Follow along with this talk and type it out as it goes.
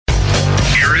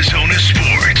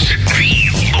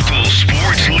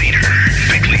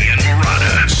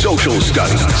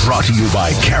Brought to you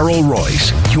by Carol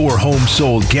Royce. Your home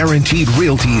sold guaranteed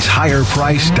realty's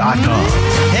higherprice.com.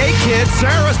 Hey kids,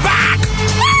 Sarah's back!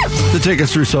 To take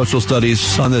us through social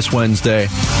studies on this Wednesday,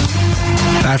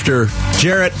 after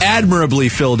Jarrett admirably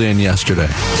filled in yesterday.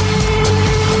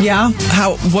 Yeah?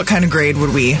 What kind of grade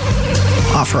would we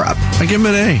offer up? I give him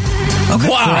an A. Okay.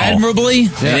 Wow. Admirably?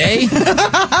 Yeah. An A?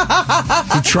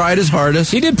 He tried his hardest.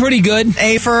 He did pretty good.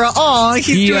 A for,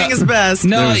 he's doing his best.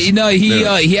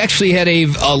 He actually had a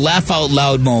laugh out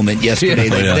loud moment yesterday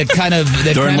that kind of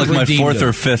during kind of my fourth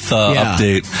or fifth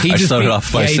update. I started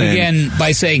off by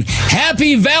saying,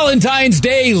 Happy Valentine's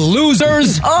Day,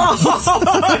 losers!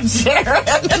 Oh, Jared!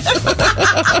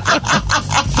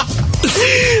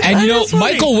 And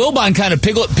Michael Wilbon kind of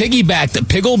piggybacked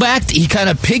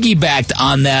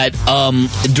on that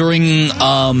during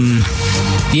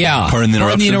Pardon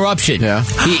the interruption. Yeah.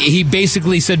 He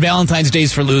basically said Valentine's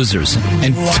Day's for losers.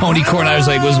 And Tony Cornell's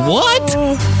like, what?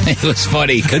 It was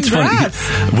funny. It's funny.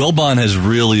 Wilbon has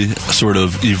really sort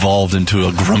of evolved into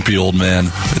a grumpy old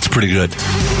man. It's pretty good.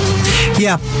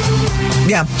 Yeah.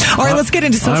 Yeah. All right, let's get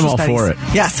into social studies. I'm all for it.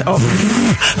 Yes. Oh,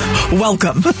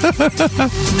 welcome.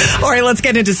 All right, let's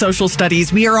get into social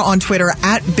studies. We are on Twitter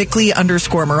at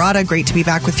Bickley_Marotta. Great to be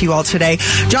back with you all today.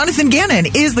 Jonathan Gannon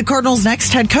is the Cardinals'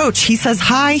 next head coach. He says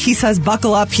hi. He says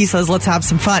buckle up. He says let's have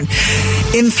some fun.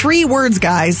 In 3 words,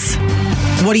 guys,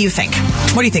 what do you think?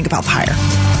 What do you think about the hire?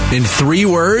 In 3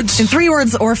 words? In 3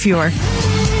 words or fewer.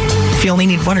 If you only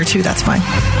need 1 or 2, that's fine.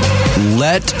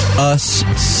 Let us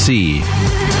see.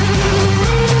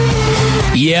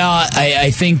 Yeah,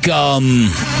 I think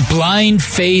blind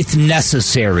faith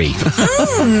necessary.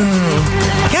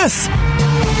 Yes.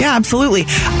 Yeah, absolutely.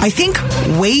 I think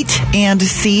wait and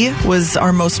see was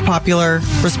our most popular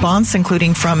response,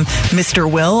 including from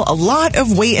Mr. Will. A lot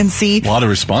of wait and see. A lot of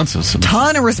responses.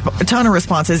 Ton of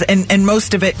responses, and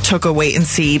most of it took a wait and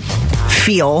see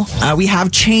feel. We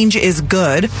have change is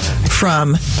good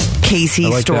from Casey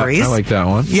Stories. I like that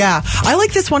one. Yeah. I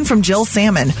like this one from Jill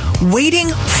Salmon. Waiting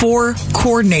for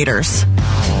coordinators.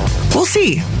 We'll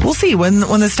see. We'll see when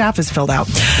the staff is filled out.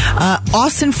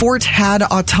 Austin Fort had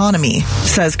autonomy,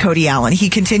 says Cody Allen. He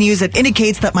continues, it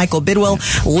indicates that Michael Bidwell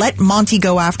let Monty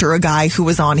go after a guy who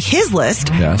was on his list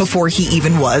before he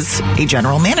even was a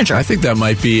general manager. I think that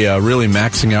might be really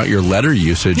maxing out your letter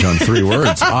usage on 3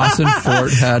 words. Austin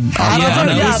Fort had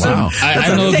autonomy. Wow. I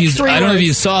don't know if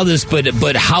you saw this,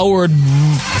 but Howard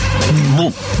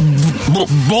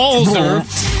Balzer,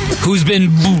 who's been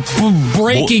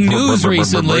breaking news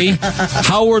recently,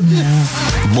 Howard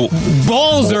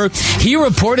Balzer, he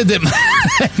reported that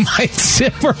Mike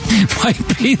Zimmer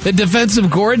might be the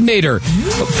defensive coordinator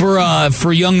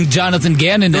for young Jonathan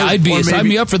Gannon. Sign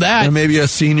me up for that. Or maybe a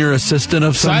senior assistant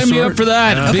of some sort. Sign me up for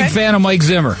that. Okay. Big fan of Mike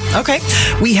Zimmer. Okay.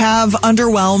 We have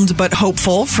underwhelmed but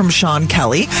hopeful from Sean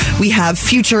Kelly. We have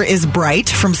future is bright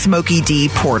from Smokey D.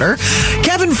 Porter.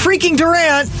 Kevin freaking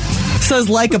Durant says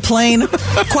like a plane.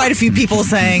 Quite a few people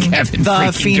saying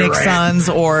the Phoenix Suns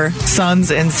or Suns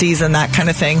in season, that kind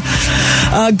of thing.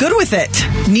 Good with it.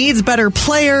 Needs better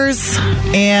players,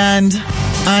 and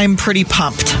I'm pretty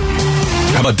pumped.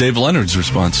 How about Dave Leonard's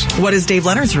response? What is Dave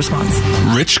Leonard's response?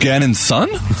 Rich Gannon's son?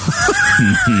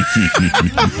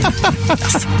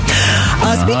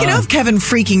 Speaking of Kevin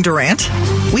freaking Durant,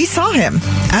 we saw him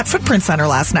at Footprint Center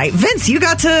last night. Vince, you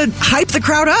got to hype the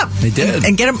crowd up. I did.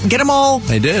 And get them all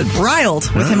riled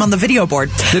with him on the video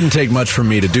board. Didn't take much for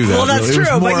me to do that. Well, that's really.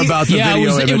 true. It was more about the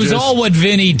video images. It was all what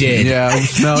Vinny did. Yeah.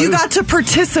 No, you got to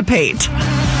participate.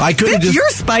 Vince, you're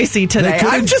spicy today.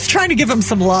 I'm just trying to give him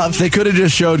some love. They could have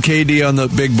just showed KD on the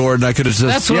big board, and I could have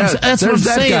just that's what I'm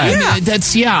saying. Guy.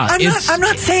 Yeah. I'm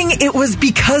not saying it was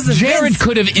because of Jared Vince.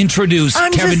 could have introduced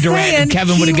Kevin Durant, and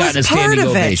Kevin would have gotten a standing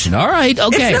ovation. All right,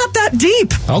 okay. It's not that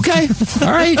deep. Okay,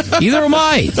 all right. Either am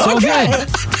I. It's all good.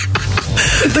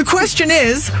 The question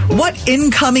is, what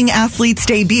incoming athlete's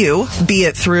debut, be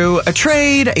it through a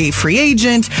trade, a free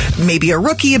agent, maybe a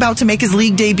rookie about to make his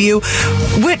league debut,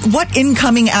 what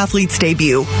incoming athlete's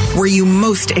debut were you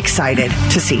most excited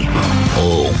to see?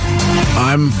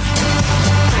 I'm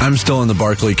still in the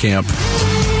Barkley camp.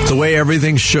 The way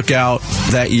everything shook out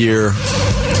that year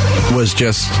was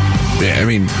just... I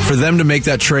mean, for them to make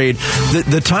that trade,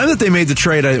 the time that they made the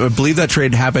trade, I believe that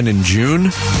trade happened in June,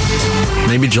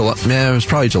 maybe July. It was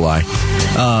probably July.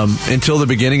 Until the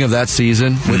beginning of that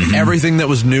season, with everything that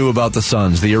was new about the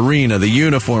Suns, the arena, the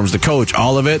uniforms, the coach,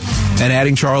 all of it, and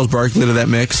adding Charles Barkley to that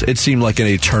mix, it seemed like an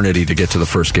eternity to get to the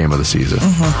first game of the season.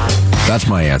 That's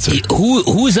my answer.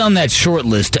 Who's on that short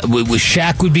list?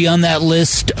 Shaq would be on that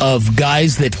list of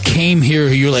guys that came here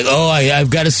who you're like, I've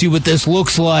got to see what this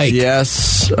looks like.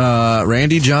 Yes.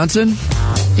 Randy Johnson?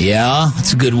 Yeah,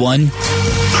 that's a good one.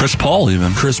 Chris Paul,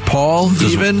 even.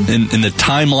 In the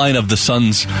timeline of the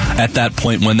Suns at that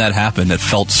point when that happened, it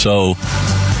felt so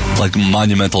like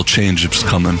monumental change was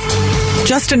coming.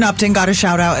 Justin Upton got a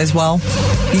shout out as well.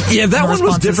 Yeah, that one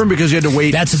was different because you had to wait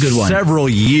That's a good one. several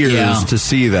years to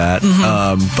see that.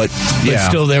 But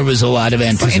still, there was a lot of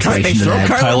anticipation to that.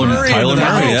 Kyler Murray,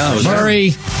 Murray.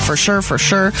 For sure.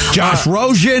 Josh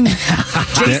Rosen.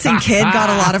 Jason Kidd got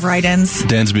a lot of write-ins.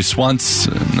 Dansby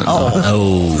Swanson.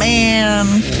 Man.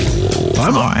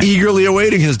 I'm eagerly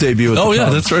awaiting his debut.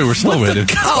 That's right. We're still waiting.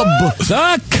 The Cub.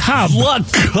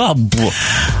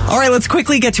 All right, let's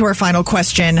quickly get to our final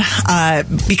question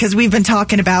because we've been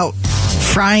talking about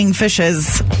frying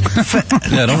fishes.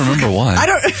 I don't remember why.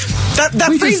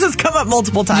 That phrase has come up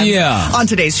multiple times on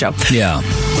today's show. Yeah.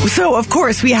 So, of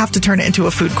course, we have to turn it into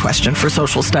a food question for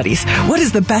social studies. What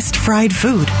is the best fried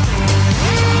food?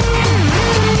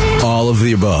 All of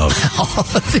the above.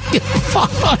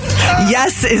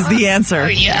 Yes is the answer.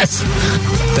 Yes.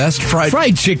 Best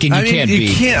fried chicken. Fried chicken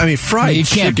is fried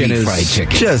chicken.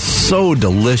 Just so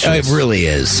delicious. It really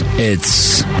is.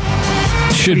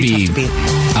 Should be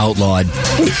outlawed.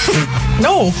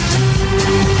 No.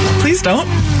 Please don't.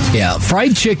 Yeah,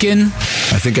 fried chicken.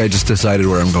 I think I just decided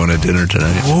where I'm going to dinner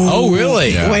tonight. Oh,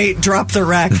 really? Yeah. Wait, drop the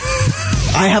rack.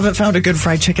 I haven't found a good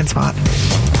fried chicken spot.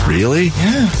 Really?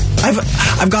 Yeah.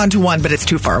 I've gone to one, but it's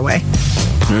too far away.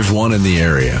 There's one in the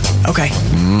area. Okay.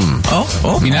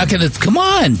 You're not going to... Come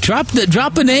on. Drop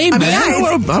a name, man.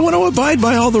 I want to abide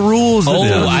by all the rules.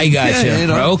 I got you. You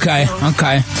know. Okay.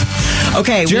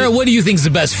 Jared, what do you think is the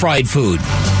best fried food?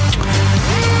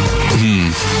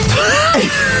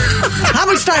 How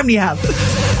much time do you have?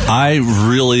 I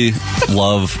really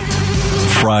love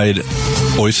fried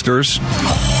oysters.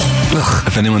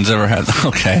 If anyone's ever had...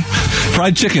 Okay.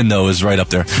 Fried chicken, though, is right up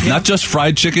there. Yeah. Not just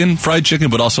fried chicken,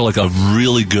 but also like a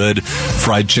really good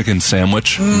fried chicken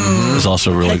sandwich is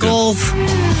also really Pickles. good.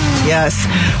 Yes.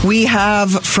 We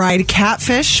have fried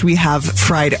catfish. We have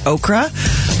fried okra.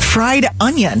 Fried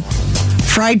onion.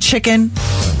 Fried chicken.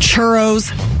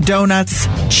 Churros. Donuts.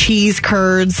 Cheese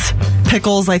curds.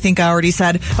 Pickles, I think I already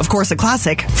said. Of course, a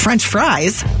classic, French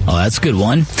fries. Oh, that's a good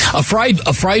one. A fried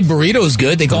burrito is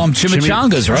good. They call them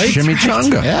chimichangas, right?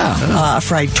 Chimichanga. Yeah.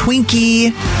 Fried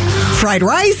Twinkie. Fried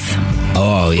rice.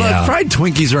 Oh, yeah. Look, fried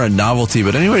Twinkies are a novelty,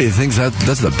 but anybody who thinks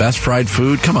that's the best fried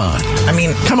food, come on. I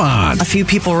mean, come on. A few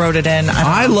people wrote it in.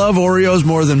 I love Oreos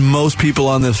more than most people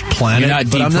on this planet. You're not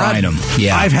deep frying them.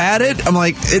 Yeah. I've had it. I'm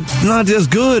like, it's not as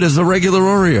good as the regular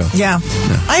Oreo. Yeah.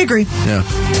 I agree. Yeah.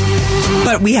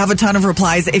 But we have a ton of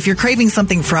replies. If you're craving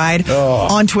something fried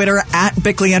on Twitter at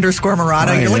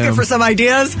Bickley_Marotta, you're looking for some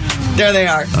ideas, there they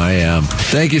are. I am.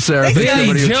 Thank you, Sarah.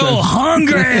 Feeling so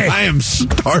hungry. I am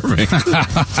starving.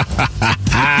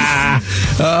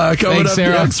 Coming up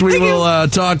next, we will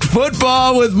talk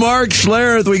football with Mark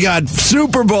Schlereth. We got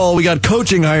Super Bowl. We got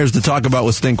coaching hires to talk about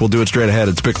with Stink. We'll do it straight ahead.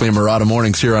 It's Bickley and Marotta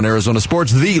Mornings here on Arizona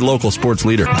Sports, the local sports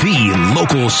leader. The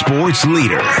local sports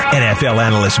leader. NFL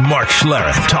analyst Mark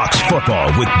Schlereth talks football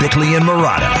with Bickley and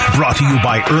Marotta. Brought to you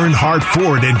by Earnhardt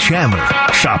Ford and Chandler.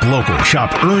 Shop local.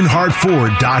 Shop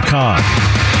EarnhardtFord.com.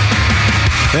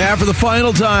 Yeah, for the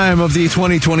final time of the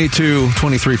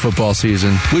 2022-23 football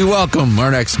season, we welcome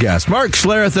our next guest, Mark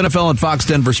Schlereth, NFL and Fox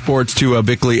Denver Sports, to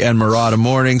Bickley and Marotta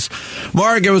Mornings.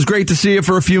 Mark, it was great to see you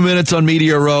for a few minutes on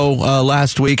Media Row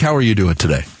last week. How are you doing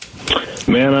today?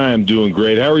 Man, I am doing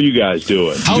great. How are you guys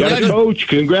doing? You got a coach.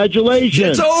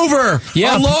 Congratulations. It's over.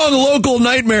 Yeah. A long local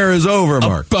nightmare is over,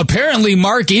 Mark. Apparently,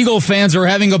 Mark Eagle fans are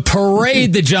having a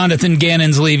parade that Jonathan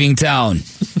Gannon's leaving town.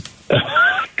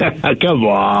 Come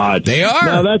on. They are.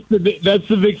 Now, that's the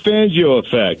Vic Fangio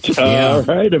effect.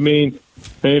 Right? I mean,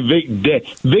 Vic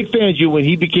Fangio, when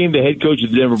he became the head coach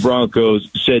of the Denver Broncos,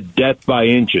 said death by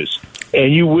inches.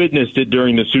 And you witnessed it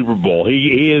during the Super Bowl.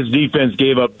 His defense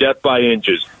gave up death by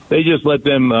inches. They just let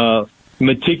them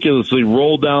meticulously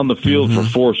roll down the field for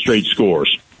 4 straight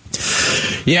scores.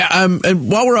 Yeah,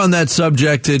 and while we're on that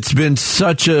subject, it's been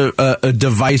such a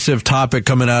divisive topic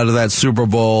coming out of that Super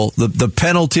Bowl. The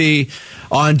penalty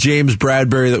on James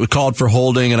Bradbury that was called for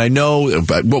holding, and I know,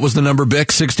 what was the number,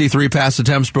 Bick? 63 pass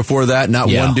attempts before that,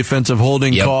 not one defensive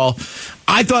holding call.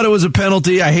 I thought it was a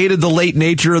penalty. I hated the late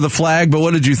nature of the flag, but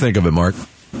what did you think of it, Mark?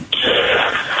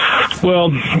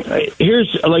 Well, I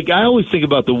always think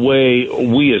about the way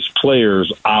we as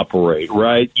players operate,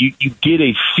 right? You get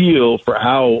a feel for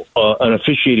how an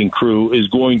officiating crew is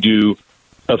going to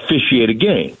officiate a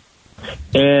game.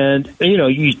 And,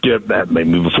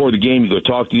 maybe before the game, you go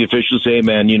talk to the officials, say, hey,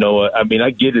 man, I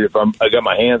get it if I got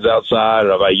my hands outside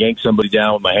or if I yank somebody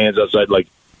down with my hands outside, like,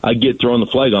 I get throwing the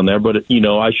flag on there, but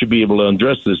I should be able to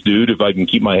undress this dude if I can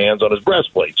keep my hands on his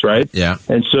breastplates, right? Yeah.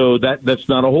 And so that's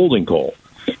not a holding call.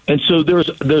 And so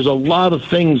there's a lot of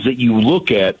things that you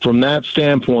look at from that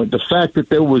standpoint. The fact that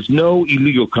there was no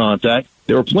illegal contact,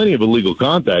 there were plenty of illegal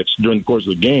contacts during the course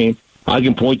of the game. I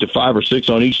can point to 5 or 6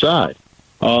 on each side.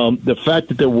 The fact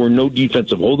that there were no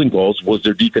defensive holding calls, was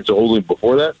there defensive holding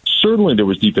before that? Certainly there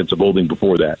was defensive holding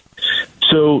before that.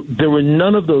 So there were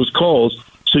none of those calls.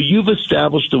 So you've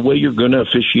established the way you're going to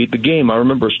officiate the game. I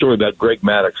remember a story about Greg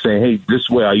Maddox saying, hey, this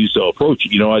way I used to approach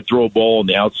it. I'd throw a ball on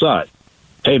the outside.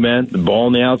 Hey, man, the ball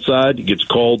on the outside gets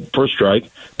called for a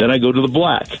strike. Then I go to the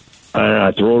black. And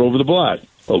I throw it over the black.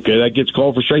 Okay, that gets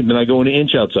called for strike. Then I go an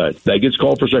inch outside. That gets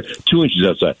called for strike. 2 inches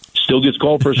outside. Still gets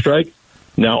called for a strike.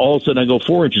 Now, all of a sudden, I go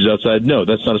 4 inches outside. No,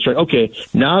 that's not a strike. Okay,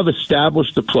 now I've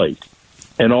established the plate.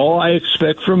 And all I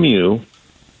expect from you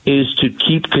is to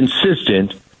keep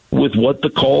consistent with what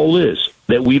the call is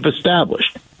that we've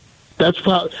established. That's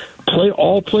how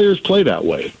all players play that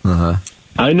way. Uh-huh.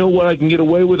 I know what I can get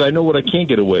away with. I know what I can't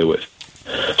get away with.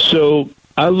 So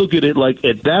I look at it like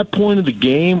at that point of the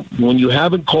game, when you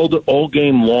haven't called it all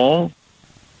game long,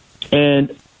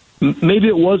 and maybe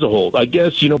it was a hold. I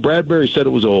guess, Bradbury said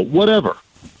it was a hold. Whatever.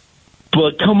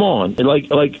 But come on,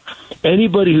 like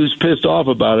anybody who's pissed off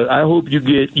about it, I hope you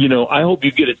get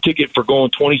a ticket for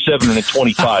going 27 and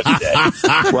 25 today,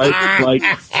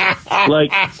 right?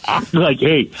 Like,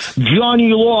 hey,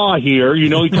 Johnny Law here. He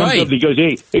comes up and he goes,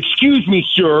 hey, excuse me,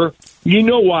 sir. You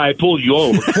know why I pulled you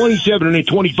over, 27 and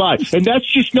 25, and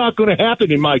that's just not going to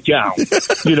happen in my town.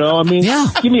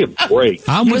 Give me a break.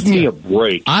 Give me a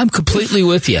break. I'm completely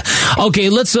with you.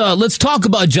 Okay, let's talk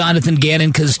about Jonathan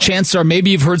Gannon, because chances are maybe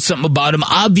you've heard something about him.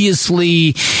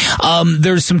 Obviously,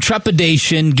 there's some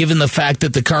trepidation given the fact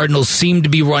that the Cardinals seem to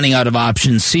be running out of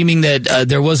options, seeming that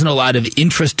there wasn't a lot of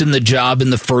interest in the job in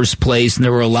the first place, and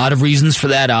there were a lot of reasons for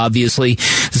that, obviously.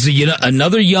 So,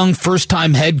 another young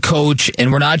first-time head coach,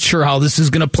 and we're not sure how this is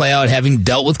going to play out, having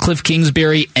dealt with Cliff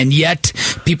Kingsbury, and yet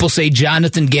people say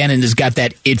Jonathan Gannon has got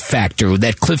that it factor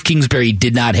that Cliff Kingsbury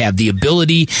did not have, the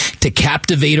ability to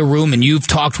captivate a room, and you've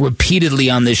talked repeatedly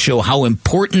on this show how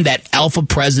important that alpha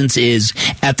presence is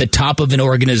at the top of an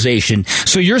organization.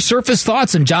 So your surface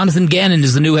thoughts on Jonathan Gannon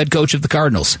as the new head coach of the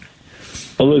Cardinals?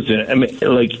 Well, listen,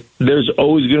 there's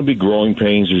always going to be growing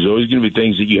pains. There's always going to be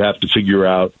things that you have to figure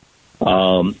out.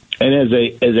 And as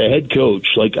a head coach,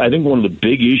 I think one of the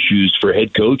big issues for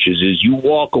head coaches is you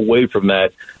walk away from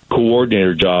that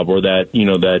coordinator job or that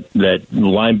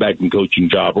linebacking coaching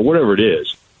job or whatever it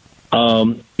is.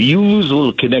 You lose a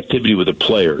little connectivity with the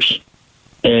players.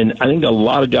 And I think a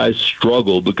lot of guys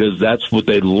struggle because that's what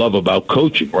they love about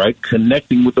coaching, right?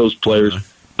 Connecting with those players,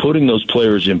 putting those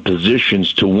players in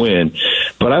positions to win.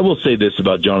 But I will say this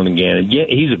about Jonathan Gannon. Yeah,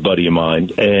 he's a buddy of mine,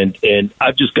 and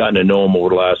I've just gotten to know him over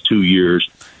the last 2 years.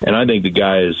 And I think the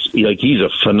guy is he's a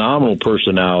phenomenal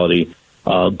personality,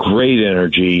 great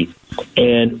energy,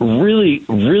 and really,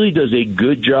 really does a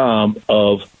good job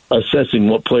of assessing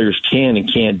what players can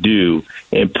and can't do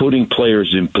and putting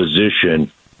players in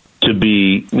position to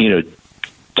be, to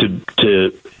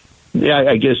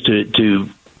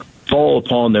fall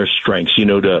upon their strengths,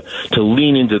 to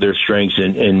lean into their strengths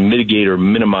and mitigate or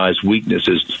minimize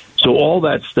weaknesses. So all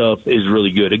that stuff is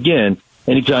really good. Again,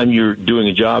 anytime you're doing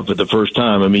a job for the first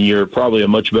time, you're probably a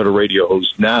much better radio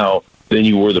host now than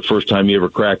you were the first time you ever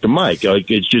cracked a mic.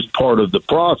 It's just part of the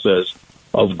process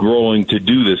of growing to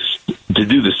do this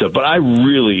stuff. But I'm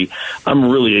really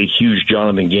a huge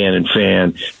Jonathan Gannon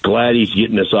fan. Glad he's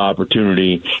getting this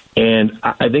opportunity. And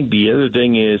I think the other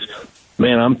thing is,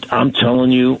 man, I'm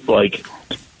telling you,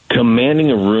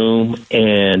 commanding a room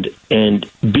and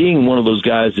being one of those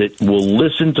guys that will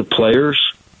listen to players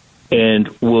and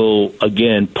will,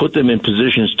 again, put them in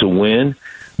positions to win,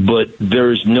 but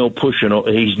there's no pushing.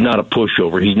 He's not a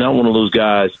pushover. He's not one of those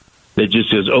guys that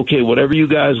just says, okay, whatever you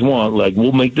guys want,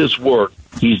 we'll make this work.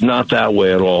 He's not that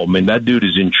way at all. That dude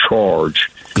is in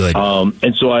charge. Good.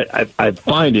 And so I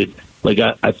find it,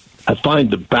 I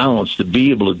find the balance to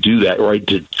be able to do that, right,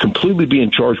 to completely be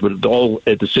in charge, but all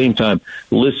at the same time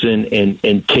listen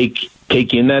and take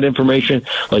in that information.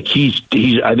 I think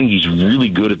he's really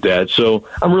good at that. So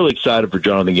I'm really excited for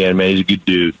Jonathan Gannon, man. He's a good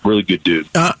dude, really good dude.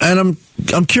 And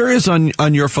I'm curious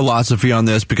on your philosophy on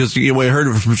this, because we heard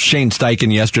it from Shane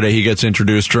Steichen yesterday. He gets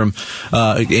introduced from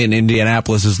in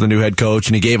Indianapolis as the new head coach,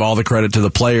 and he gave all the credit to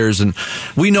the players. And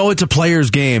we know it's a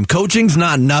players' game. Coaching's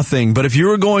not nothing, but if you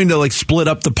were going to split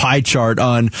up the pie chart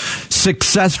on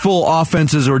successful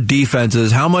offenses or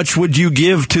defenses, how much would you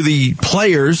give to the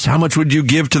players? How much would you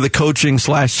give to the coaching/scheme?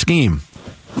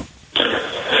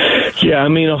 Yeah,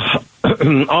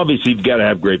 obviously you've got to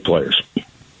have great players.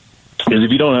 Because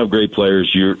if you don't have great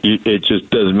players, it just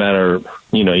doesn't matter.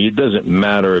 It doesn't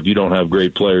matter if you don't have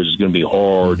great players. It's going to be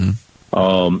hard. It's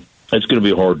going to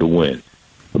be hard to win.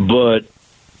 But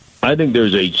I think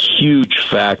there's a huge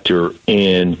factor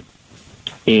in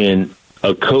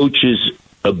a coach's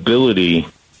ability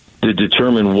to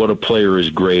determine what a player is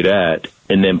great at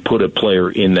and then put a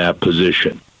player in that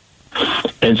position.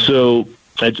 And so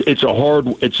it's a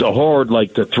hard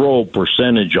like to throw a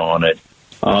percentage on it.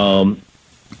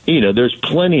 There's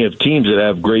plenty of teams that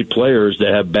have great players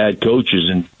that have bad coaches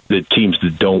and the teams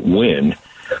that don't win.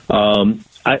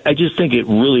 I just think it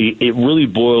really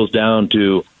boils down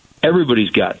to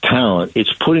everybody's got talent.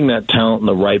 It's putting that talent in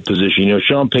the right position.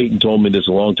 Sean Payton told me this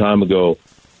a long time ago,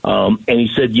 and he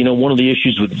said, one of the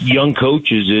issues with young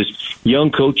coaches is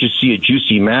young coaches see a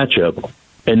juicy matchup,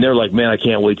 and they're like, man, I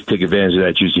can't wait to take advantage of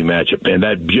that juicy matchup. And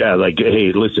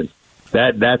hey, listen,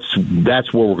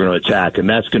 that's where we're going to attack, and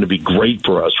that's going to be great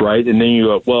for us, right? And then you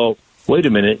go, well, wait a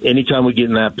minute. Anytime we get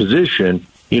in that position,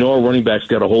 our running back's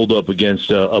got to hold up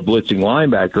against a blitzing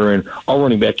linebacker, and our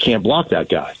running back can't block that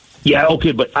guy. Yeah,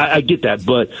 okay, but I get that.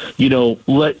 But,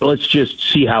 let's just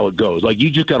see how it goes. Like, you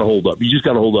just got to hold up. You just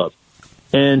got to hold up.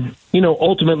 And,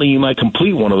 ultimately you might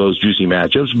complete one of those juicy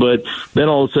matchups, but then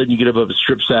all of a sudden you get up a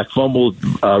strip sack fumble,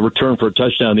 return for a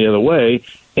touchdown the other way,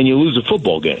 and you lose a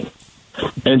football game.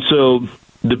 And so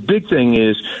the big thing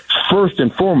is, first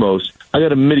and foremost, I got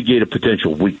to mitigate a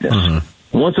potential weakness.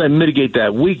 Once I mitigate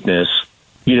that weakness,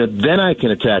 then I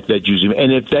can attack that juicy.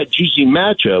 And if that juicy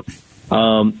matchup,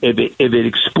 if it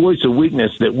exploits a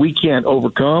weakness that we can't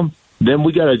overcome, then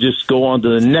we got to just go on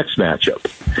to the next matchup.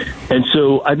 And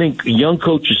so I think young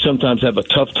coaches sometimes have a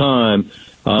tough time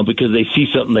because they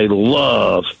see something they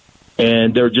love,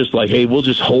 and they're just like, hey, we'll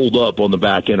just hold up on the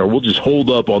back end, or we'll just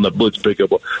hold up on the blitz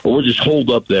pickup, or we'll just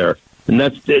hold up there. And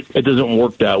it doesn't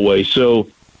work that way. So,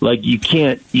 like, you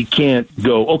can't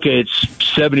go, okay, it's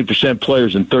 70%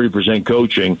 players and 30%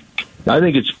 coaching. I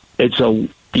think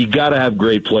you got to have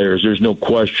great players. There's no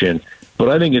question. But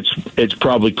I think it's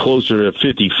probably closer to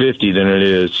 50-50 than it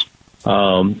is,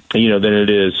 than it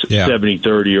is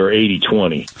 70-30 or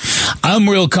 80-20. I'm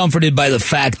real comforted by the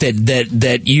fact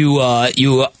that you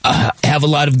have a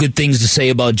lot of good things to say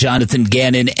about Jonathan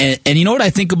Gannon, and you know what I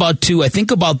think about too? I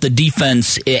think about the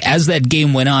defense as that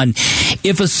game went on.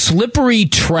 If a slippery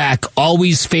track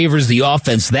always favors the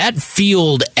offense, that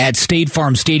field at State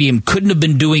Farm Stadium couldn't have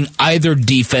been doing either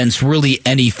defense really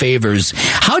any favors.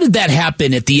 How did that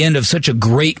happen at the end of such a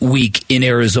great week in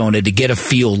Arizona to get a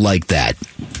field like that?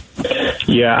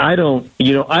 Yeah, I don't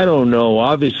know.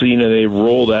 Obviously, they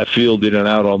roll that field in and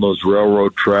out on those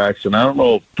railroad tracks, and I don't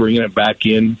know if bringing it back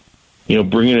in,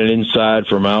 bringing it inside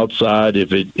from outside,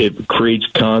 if it creates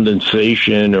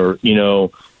condensation or,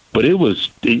 but it was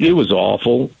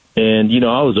awful. And,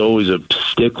 I was always a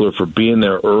stickler for being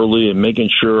there early and making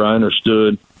sure I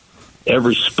understood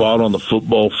every spot on the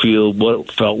football field, what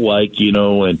it felt like,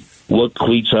 and what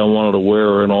cleats I wanted to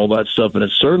wear and all that stuff. And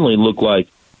it certainly looked like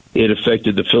it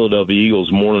affected the Philadelphia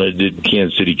Eagles more than it did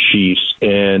Kansas City Chiefs.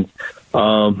 And,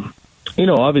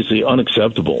 obviously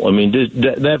unacceptable. I mean,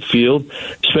 that field,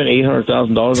 spent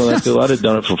 $800,000 on that field. I'd have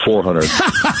done it for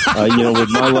 $400,000. With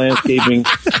my landscaping,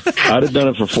 I'd have done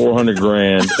it for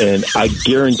 $400,000, and I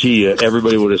guarantee you,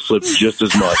 everybody would have slipped just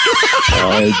as much.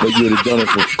 But you'd have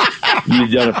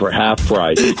done it for half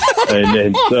price.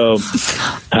 And so,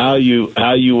 how you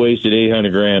wasted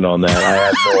 $800,000 on that, I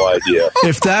have no idea.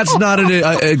 If that's not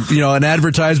an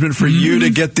advertisement for you to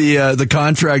get the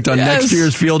contract on next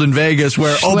year's field in Vegas,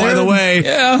 where by the way,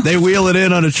 they wheel it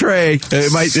in on a tray,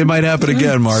 it might happen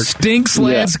again, Mark. Stinks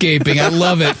landscaping. I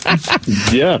love it.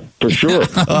 Yeah, for sure.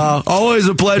 Always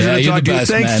a pleasure to talk to you.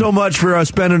 Thanks so much for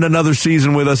spending another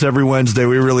season with us every Wednesday.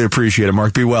 We really appreciate it,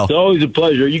 Mark. Be well. It's always a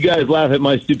pleasure. You guys laugh at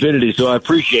my stupidity, so I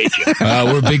appreciate you.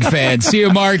 We're big fans. See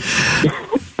you, Mark.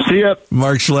 See ya.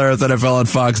 Mark Schlereth, NFL on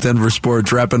Fox Denver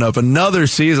Sports, wrapping up another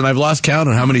season. I've lost count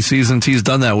on how many seasons he's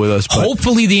done that with us. But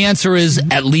hopefully the answer is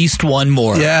at least one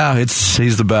more. Yeah,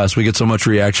 he's the best. We get so much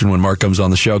reaction when Mark comes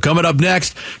on the show. Coming up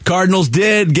next, Cardinals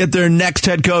did get their next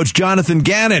head coach. Jonathan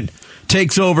Gannon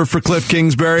takes over for Cliff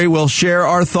Kingsbury. We'll share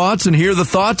our thoughts and hear the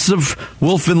thoughts of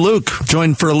Wolf and Luke.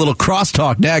 Join for a little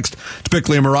crosstalk next. It's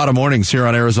Bickley&Marotta Mornings here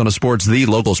on Arizona Sports, the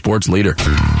local sports leader.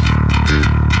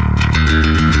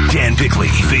 Dan Bickley,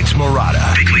 Vince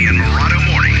Marotta.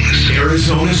 Bickley&Marotta Mornings.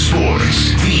 Arizona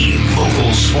Sports, the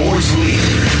local sports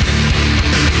leader.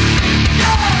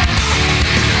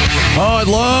 Oh, at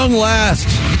long last,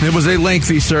 it was a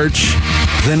lengthy search.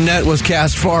 The net was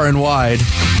cast far and wide,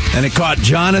 and it caught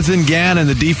Jonathan Gannon,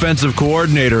 the defensive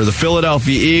coordinator of the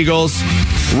Philadelphia Eagles.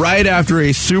 right after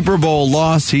a Super Bowl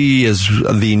loss. He is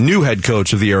the new head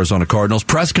coach of the Arizona Cardinals.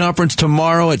 Press conference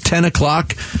tomorrow at 10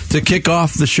 o'clock to kick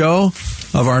off the show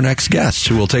of our next guest,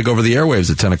 who will take over the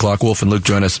airwaves at 10 o'clock. Wolf and Luke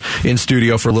join us in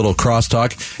studio for a little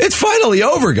crosstalk. It's finally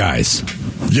over, guys.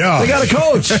 Yeah. They got a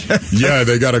coach. Yeah,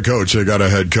 they got a coach. They got a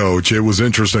head coach. It was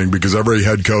interesting because every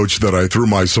head coach that I threw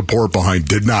my support behind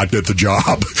did not get the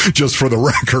job, just for the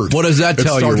record. What does that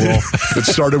tell you, Wolf? It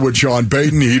started with Sean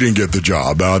Payton. He didn't get the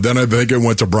job. Then I think it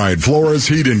went to Brian Flores.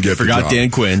 He didn't get the job. Forgot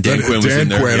Dan Quinn. Dan Quinn was in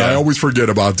there. Dan Quinn. I always forget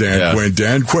about Dan Quinn.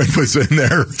 Dan Quinn was in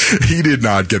there. He did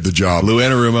not get the job. Lou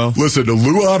Anarumo. Listen, to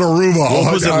Lou Anarumo,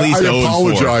 I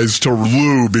apologize to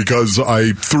Lou because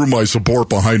I threw my support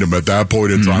behind him at that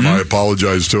point in time. I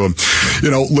apologize to him.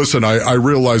 Listen, I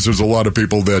realize there's a lot of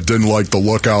people that didn't like the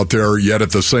look out there, yet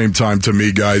at the same time, to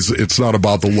me, guys, it's not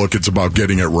about the look, it's about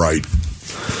getting it right.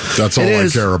 That's all I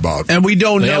care about. And we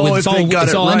don't know if they got it right.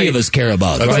 That's all any of us care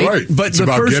about. That's right. But it's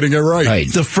about getting it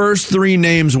right. The first three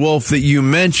names, Wolf, that you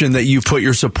mentioned that you put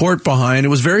your support behind, it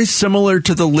was very similar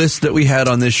to the list that we had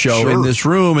on this show in this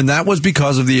room, and that was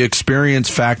because of the experience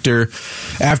factor.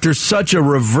 After such a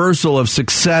reversal of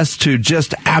success to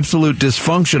just absolute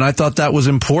dysfunction, I thought that was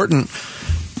important.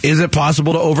 Is it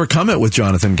possible to overcome it with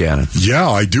Jonathan Gannon? Yeah,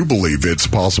 I do believe it's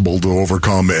possible to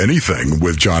overcome anything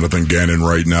with Jonathan Gannon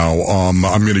right now. I'm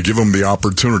going to give him the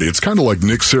opportunity. It's kind of like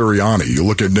Nick Sirianni. You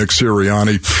look at Nick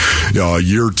Sirianni,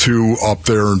 year 2 up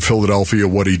there in Philadelphia,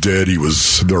 what he did. He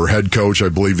was their head coach. I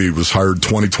believe he was hired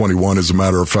 2021, as a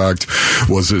matter of fact,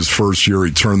 was his first year.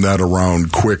 He turned that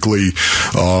around quickly.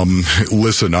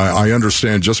 Listen, I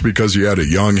understand just because he had a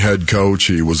young head coach,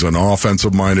 he was an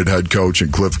offensive-minded head coach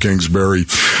in Cliff Kingsbury.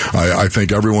 I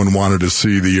think everyone wanted to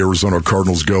see the Arizona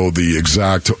Cardinals go the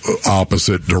exact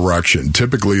opposite direction.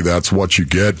 Typically, that's what you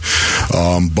get,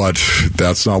 but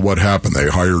that's not what happened. They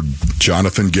hired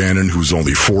Jonathan Gannon, who's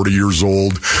only 40 years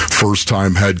old,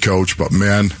 first-time head coach. But,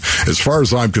 man, as far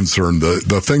as I'm concerned,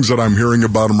 the things that I'm hearing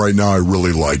about him right now, I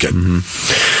really like it.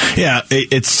 Yeah,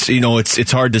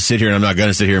 it's hard to sit here, and I'm not going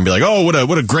to sit here and be like, oh,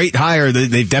 what a great hire.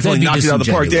 They've definitely knocked it out of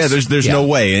the park. Yeah, there's no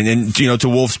way. And to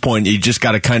Wolf's point, you just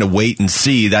got to kind of wait and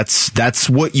see. That's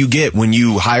what you get when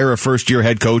you hire a first-year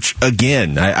head coach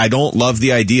again. I don't love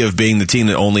the idea of being the team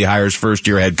that only hires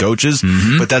first-year head coaches,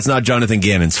 but that's not Jonathan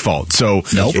Gannon's fault. So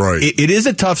it is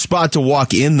a tough spot to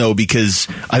walk in, though, because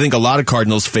I think a lot of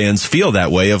Cardinals fans feel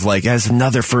that way of like, as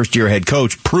another first-year head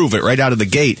coach, prove it right out of the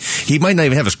gate. He might not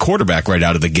even have his quarterback right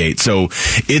out of the gate. So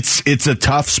it's a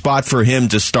tough spot for him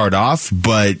to start off,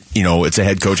 but, it's a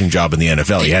head coaching job in the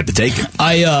NFL. He had to take it.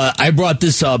 I brought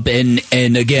this up, and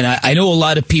again, I know a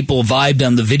lot of people vibed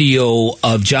on the video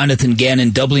of Jonathan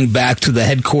Gannon doubling back to the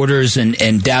headquarters and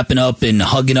dapping up and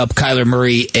hugging up Kyler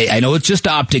Murray. I know it's just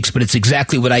optics, but it's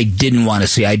exactly what I didn't want to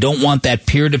see. I don't want that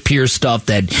peer-to-peer stuff,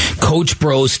 that coach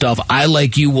bro stuff. I,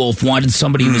 like you, Wolf, wanted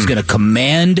somebody who was going to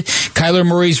command Kyler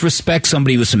Murray's respect,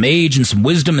 somebody with some age and some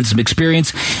wisdom and some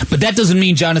experience. But that doesn't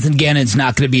mean Jonathan Gannon's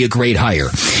not going to be a great hire.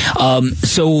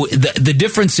 So the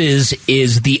difference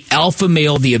is the alpha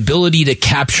male, the ability to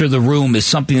capture the room is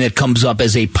something that comes up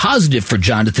as a positive for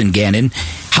Jonathan Gannon.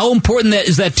 How important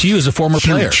is that to you as a former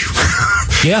player?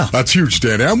 Yeah. That's huge,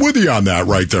 Dan. I'm with you on that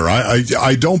right there.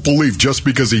 I don't believe just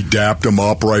because he dapped him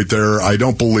up right there, I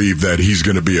don't believe that he's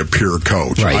going to be a peer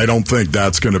coach. Right. I don't think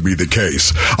that's going to be the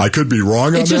case. I could be wrong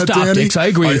on that, Danny. It's just optics. I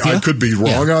agree with you. I could be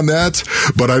wrong on that,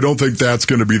 but I don't think that's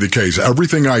going to be the case.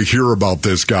 Everything I hear about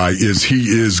this guy is he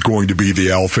is going to be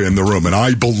the alpha in the room, and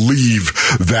I believe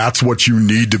that's what you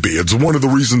need to be. It's one of the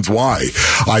reasons why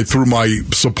I threw my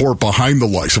support behind the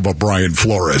likes of a Brian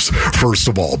Flores, first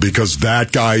of all, because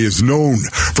that guy is known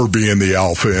for being the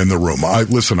alpha in the room.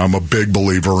 Listen, I'm a big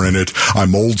believer in it.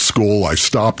 I'm old school. I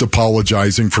stopped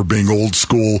apologizing for being old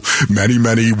school many,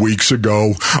 many weeks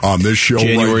ago on this show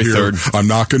January right here. 3rd. I'm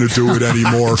not going to do it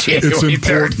anymore. It's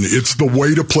important. 3rd. It's the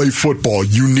way to play football.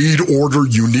 You need order.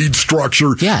 You need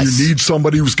structure. Yes. You need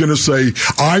somebody who's going to say,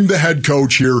 I'm the head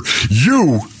coach here.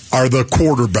 You are the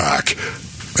quarterback.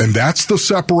 And that's the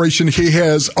separation he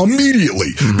has immediately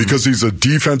because he's a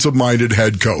defensive-minded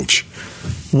head coach.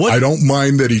 I don't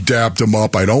mind that he dapped him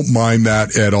up. I don't mind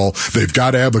that at all. They've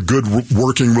got to have a good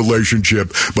working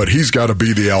relationship, but he's got to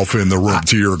be the alpha in the room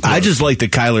to your group. I just like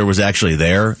that Kyler was actually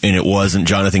there, and it wasn't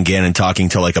Jonathan Gannon talking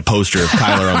to like a poster of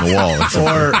Kyler on the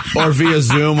wall. or via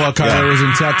Zoom while Kyler was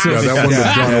in Texas. Yeah, that wouldn't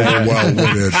have gone over well,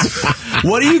 wouldn't it?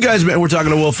 What do you guys, we're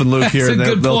talking to Wolf and Luke here, and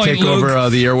they'll take over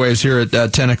the airwaves here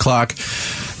at 10 o'clock.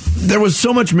 there was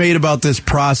so much made about this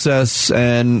process,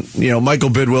 and Michael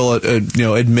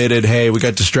Bidwill admitted, hey, we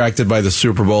got distracted by the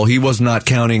Super Bowl. He was not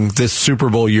counting this Super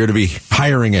Bowl year to be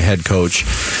hiring a head coach.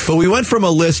 But we went from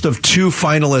a list of 2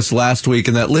 finalists last week,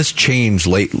 and that list changed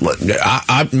late,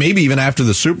 maybe even after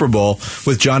the Super Bowl,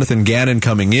 with Jonathan Gannon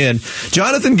coming in.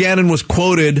 Jonathan Gannon was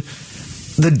quoted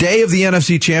the day of the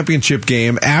NFC Championship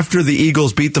game after the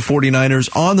Eagles beat the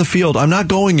 49ers on the field. I'm not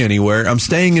going anywhere. I'm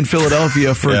staying in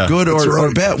Philadelphia for good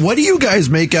or bad. What do you guys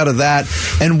make out of that,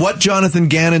 and what Jonathan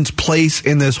Gannon's place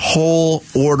in this whole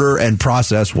order and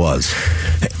process was?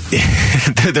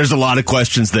 There's a lot of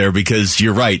questions there, because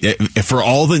you're right. For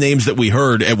all the names that we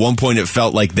heard, at one point it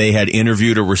felt like they had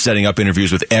interviewed or were setting up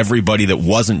interviews with everybody that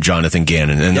wasn't Jonathan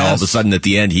Gannon, and all of a sudden at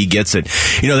the end he gets it.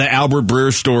 The Albert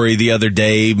Breer story the other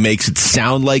day makes it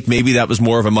sound like maybe that was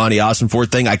more of a Monty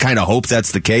Ossenfort thing. I kind of hope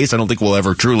that's the case. I don't think we'll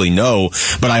ever truly know,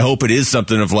 but I hope it is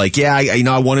something of like,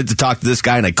 I wanted to talk to this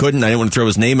guy and I couldn't. I didn't want to throw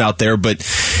his name out there, but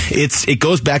it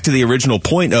goes back to the original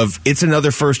point of it's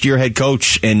another first-year head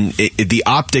coach, and the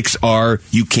optics are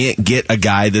you can't get a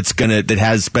guy that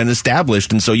has been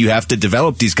established, and so you have to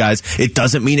develop these guys. It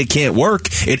doesn't mean it can't work.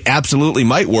 It absolutely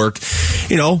might work.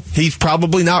 He's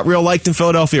probably not real liked in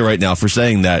Philadelphia right now for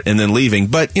saying that and then leaving,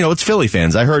 but it's Philly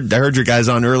fans. I heard your guys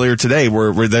on earlier today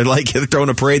where they're like throwing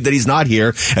a parade that he's not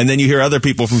here, and then you hear other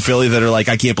people from Philly that are like,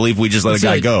 I can't believe we just let a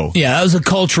guy go. Yeah, that was a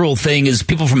cultural thing. As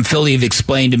people from Philly have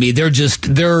explained to me,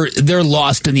 they're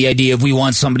lost in the idea of we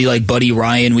want somebody like Buddy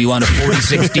Ryan, we want a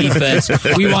 46 defense,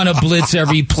 we want to blitz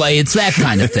every play. It's that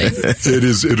kind of thing.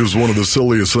 It is one of the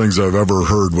silliest things I've ever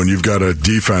heard when you've got a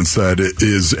defense that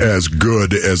is as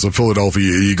good as the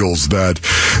Philadelphia Eagles, that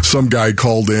some guy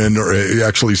called in or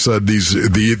actually said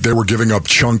they were giving up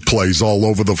chunk plays all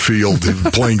over the field,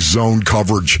 playing zone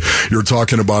coverage. You're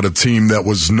talking about a team that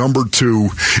was number 2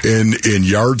 in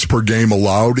yards per game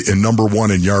allowed and number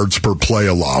 1 in yards per play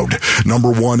allowed,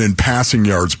 number 1 in passing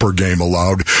yards per game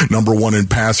allowed, number 1 in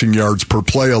passing yards per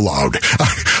play allowed.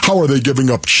 How are they giving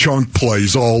up chunk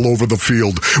plays all over the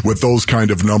field with those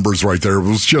kind of numbers right there? It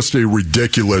was just a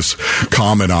ridiculous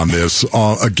comment on this.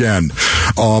 Again,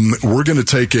 we're going to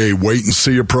take a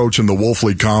wait-and-see approach in the Wolf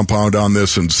League compound on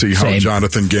this and see how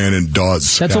Jonathan Gannon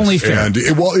does. That's only fair. And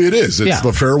it is. It's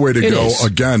the fair way to go.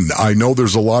 Again, I know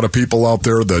there's a lot of people out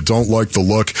there that don't like the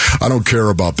look. I don't care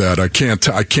about that. I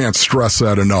can't stress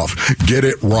that enough. Get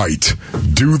it right.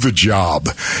 Do the job.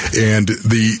 And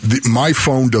my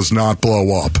phone does not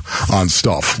blow up on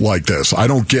stuff like this.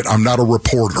 I'm not a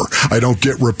reporter. I don't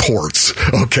get reports.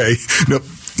 Okay? No,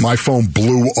 my phone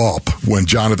blew up when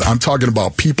Jonathan, I'm talking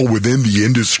about people within the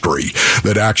industry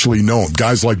that actually know him.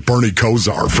 Guys like Bernie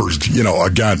Kosar,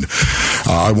 again,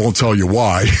 I won't tell you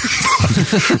why.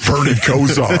 Bernie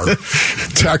Kosar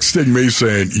texting me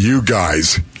saying, you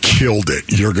guys killed it.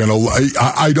 You're going to,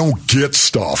 I don't get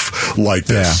stuff like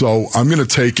this. Yeah. So I'm going to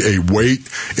take a wait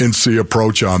and see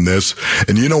approach on this.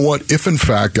 And you know what? If in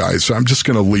fact, guys, I'm just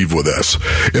going to leave with this.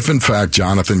 If in fact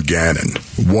Jonathan Gannon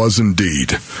was indeed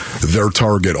their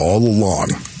target all along,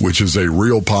 which is a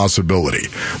real possibility,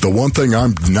 the one thing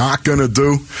I'm not going to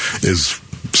do is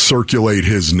circulate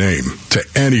his name to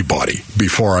anybody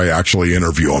before I actually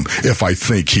interview him if I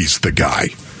think he's the guy.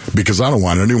 Because I don't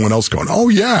want anyone else going, oh,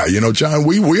 yeah, John,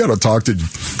 we ought to talk to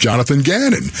Jonathan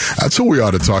Gannon. That's who we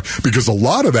ought to talk. Because a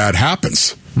lot of that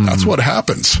happens. That's what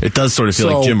happens. It does sort of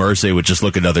feel like Jim Irsay would just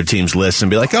look at other teams' lists and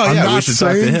be like, oh, yeah, we should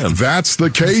talk to him. That's the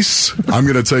case. I'm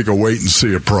going to take a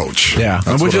wait-and-see approach. Yeah,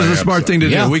 which is a smart thing to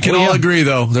do. We can all agree,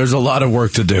 though, there's a lot of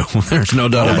work to do. There's no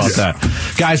doubt about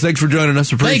that. Guys, thanks for joining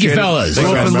us. Appreciate it. Thank you, fellas.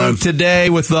 Wolf and Luke today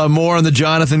with more on the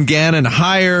Jonathan Gannon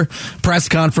hire. Press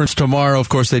conference tomorrow. Of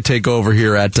course, they take over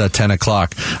here at 10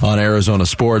 o'clock on Arizona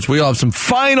Sports. We all have some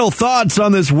final thoughts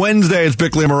on this Wednesday. It's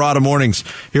Bickley&Marotta Mornings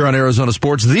here on Arizona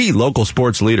Sports, the local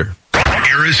sports leader.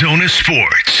 Arizona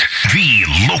Sports, the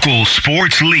local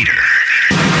sports leader.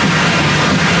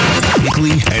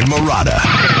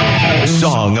 Bickley&Marotta,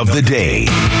 Song of the Day.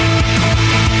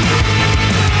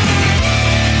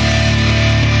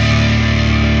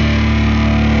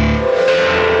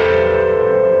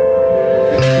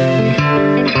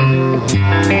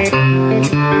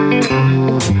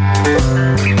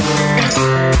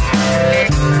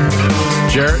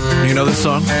 Jarrett, you know this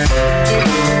song?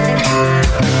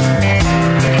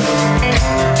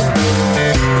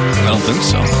 I don't think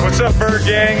so. What's up, Bird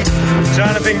Gang?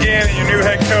 Jonathan Gannon, your new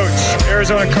head coach,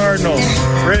 Arizona Cardinals.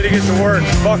 Ready to get to work.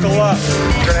 Buckle up.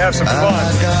 We're going to have some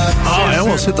fun. I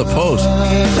almost hit the post.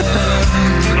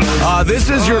 This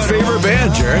is your favorite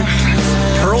band, Jarrett.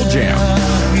 Pearl Jam.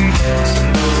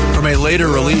 From a later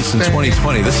release in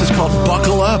 2020. This is called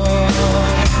Buckle Up.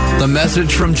 The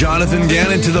message from Jonathan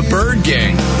Gannon to the Bird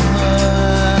Gang.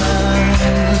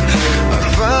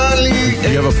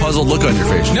 You have a puzzled look on your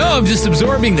face. No, I'm just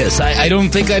absorbing this. I don't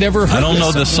think I'd ever heard I don't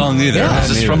know this song either. Yeah, is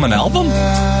this from an album?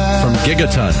 From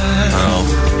Gigaton.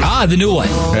 Oh. The new one.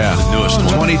 Yeah. The newest one.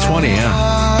 2020,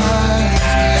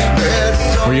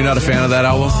 yeah. Were you not a fan of that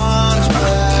album?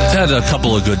 It had a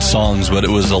couple of good songs, but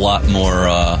it was a lot more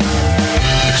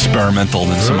experimental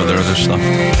than some of their other stuff.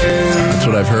 That's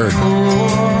what I've heard.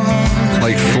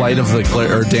 Like Flight of the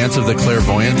or Dance of the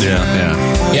Clairvoyants.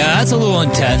 Yeah. Yeah, that's a little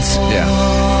intense.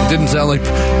 Yeah. It didn't sound like...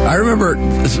 I remember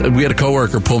we had a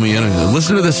coworker pull me in and said,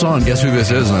 listen to this song. Guess who this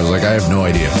is? And I was like, I have no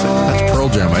idea. I said, that's Pearl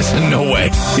Jam. I said, no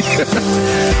way.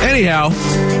 Anyhow,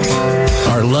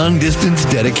 our long-distance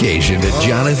dedication to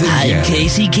Jonathan Gannon.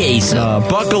 Casey Kasem.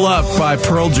 Buckle Up by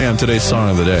Pearl Jam, today's song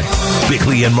of the day.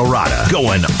 Bickley&Marotta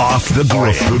going off the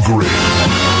grid.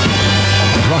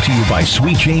 Brought to you by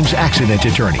Sweet James Accident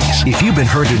Attorneys. If you've been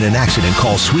hurt in an accident,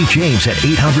 call Sweet James at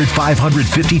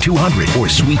 800-500-5200 or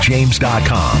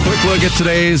sweetjames.com. Quick look at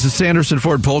today's Sanderson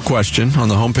Ford poll question on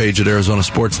the homepage at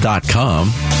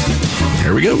arizonasports.com.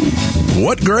 Here we go.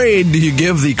 What grade do you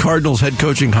give the Cardinals head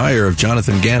coaching hire of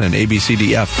Jonathan Gannon,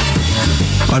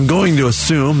 ABCDF? I'm going to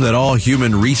assume that all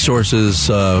human resources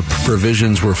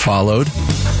provisions were followed,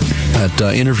 that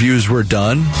interviews were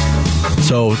done.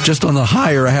 So just on the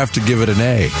hire, I have to give it an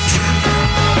A.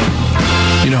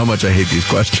 You know how much I hate these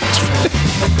questions.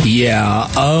 Yeah.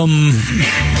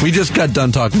 We just got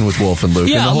done talking with Wolf and Luke,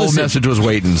 and the whole message was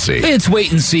wait and see. It's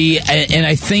wait and see, and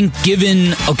I think given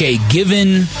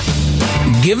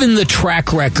the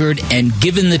track record and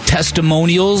given the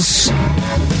testimonials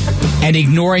and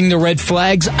ignoring the red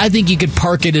flags, I think you could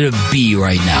park it at a B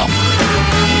right now.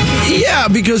 Yeah,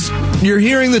 because you're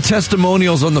hearing the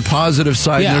testimonials on the positive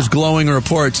side, and there's glowing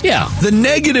reports. Yeah. The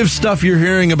negative stuff you're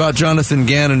hearing about Jonathan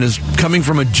Gannon is coming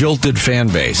from a jilted fan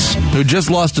base who just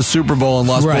lost a Super Bowl and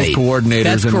lost both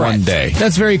coordinators in one day.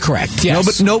 That's very correct, yes. No,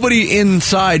 but nobody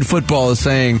inside football is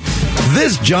saying,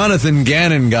 this Jonathan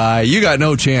Gannon guy, you got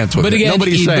no chance with it.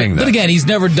 Nobody's saying that. But again, he's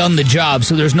never done the job,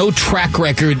 so there's no track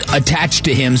record attached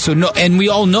to him. So and we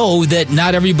all know that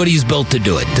not everybody's built to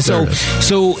do it.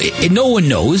 So no one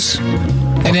knows.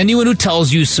 And anyone who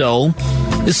tells you so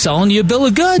is selling you a bill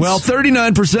of goods. Well,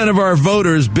 39% of our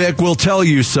voters, Bick, will tell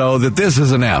you so that this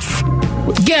is an F.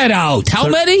 Get out. How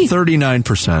many?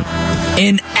 39%.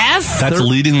 An F? That's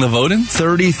leading the voting?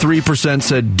 33%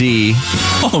 said D.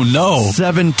 Oh, no.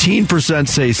 17%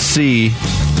 say C.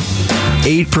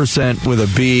 8% with a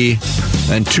B.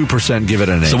 And 2% give it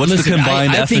an A. So what's the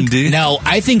combined F and D? No,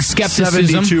 I think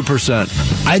skepticism... 72%.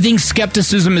 I think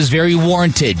skepticism is very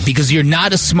warranted because you're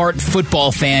not a smart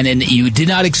football fan and you did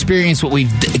not experience what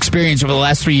we've experienced over the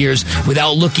last 3 years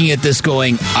without looking at this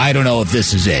going, I don't know if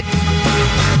this is it.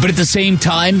 But at the same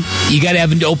time, you got to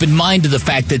have an open mind to the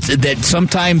fact that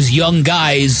sometimes young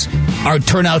guys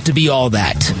turn out to be all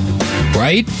that.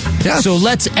 Right? Yes. So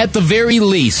let's, at the very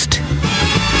least...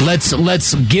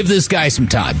 Let's give this guy some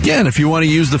time. Yeah, and if you want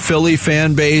to use the Philly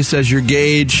fan base as your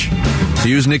gauge,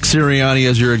 use Nick Sirianni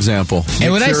as your example.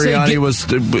 And when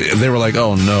Sirianni they were like,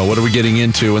 oh no, what are we getting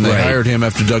into? And they hired him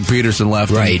after Doug Peterson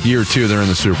left. Right. In year 2, they're in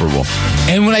the Super Bowl.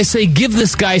 And when I say give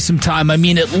this guy some time, I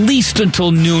mean at least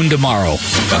until noon tomorrow.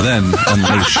 Then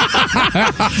unleash.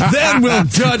 Then we'll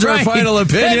judge our final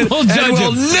opinion.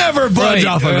 We'll never budge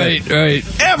off of it. Right.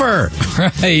 Ever.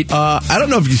 Right. I don't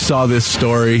know if you saw this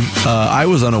story. I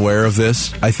was unaware of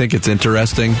this. I think it's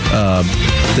interesting.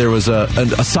 There was a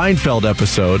Seinfeld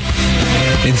episode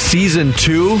in season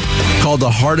 2 called The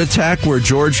Heart Attack, where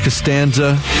George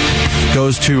Costanza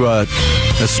goes to a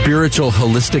spiritual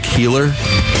holistic healer,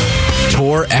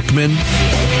 Tor Ekman,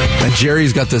 and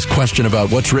Jerry's got this question about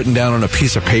what's written down on a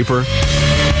piece of paper.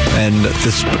 And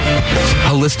this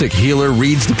holistic healer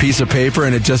reads the piece of paper,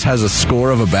 and it just has a score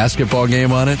of a basketball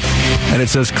game on it. And it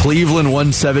says Cleveland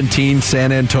 117,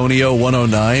 San Antonio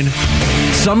 109.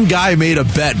 Some guy made a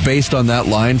bet based on that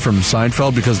line from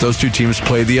Seinfeld because those two teams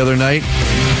played the other night.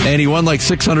 And he won like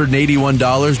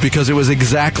 $681 because it was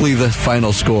exactly the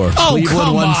final score. Oh,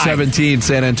 Cleveland 117,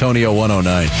 San Antonio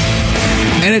 109.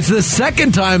 And it's the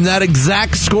second time that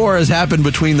exact score has happened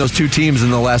between those two teams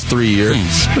in the last 3 years.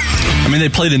 I mean, they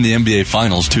played in the NBA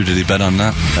Finals, too. Did he bet on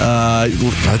that?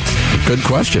 That's a good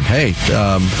question. Hey,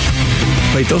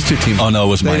 wait, those two teams... Oh, no, it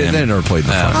was Miami. They never played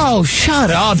in the Finals. Oh, shut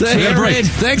up.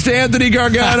 Thanks to Anthony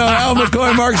Gargano, Al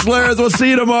McCoy, Mark Schlereth. We'll see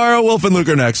you tomorrow. Wolf and Luke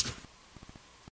are next.